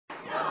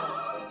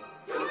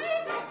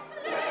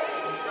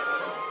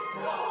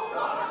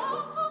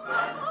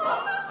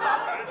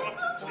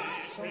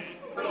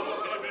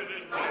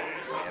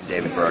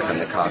David Burke. I'm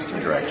the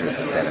costume director at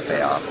the Santa Fe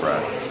Opera.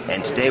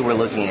 And today we're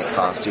looking at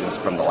costumes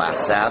from The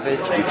Last Savage,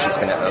 which is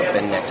going to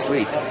open next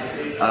week.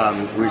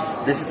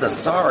 This is a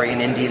sari,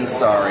 an Indian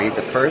sari.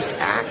 The first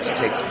act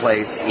takes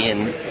place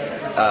in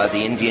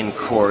the Indian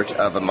court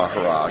of a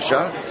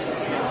Maharaja.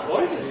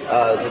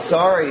 The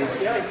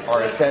saris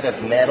are a set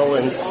of metal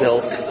and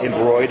silk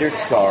embroidered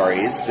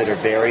saris that are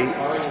very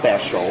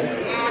special.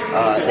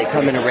 They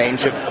come in a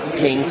range of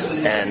pinks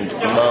and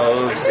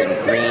mauves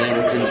and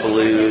greens and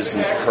blues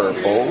and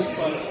purples.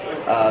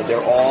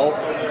 They're all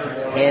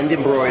hand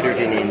embroidered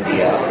in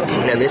India,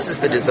 and this is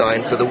the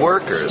design for the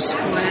workers.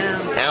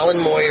 Wow. Alan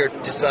Moyer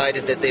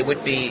decided that they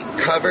would be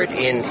covered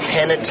in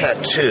henna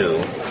tattoo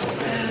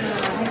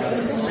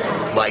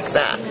like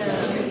that.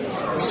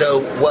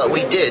 So what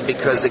we did,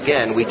 because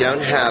again we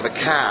don't have a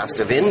cast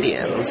of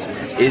Indians,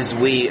 is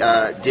we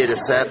did a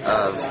set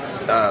of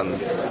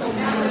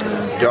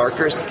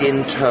darker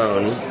skin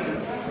tone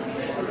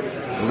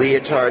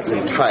leotards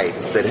and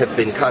tights that have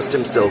been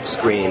custom silk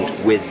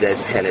screened with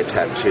this henna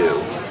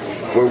tattoo.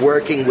 We're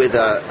working with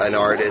an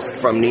artist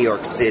from New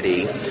York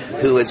City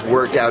who has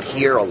worked out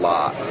here a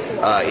lot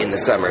in the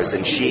summers,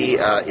 and she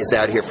is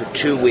out here for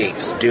 2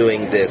 weeks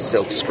doing this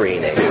silk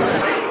screening.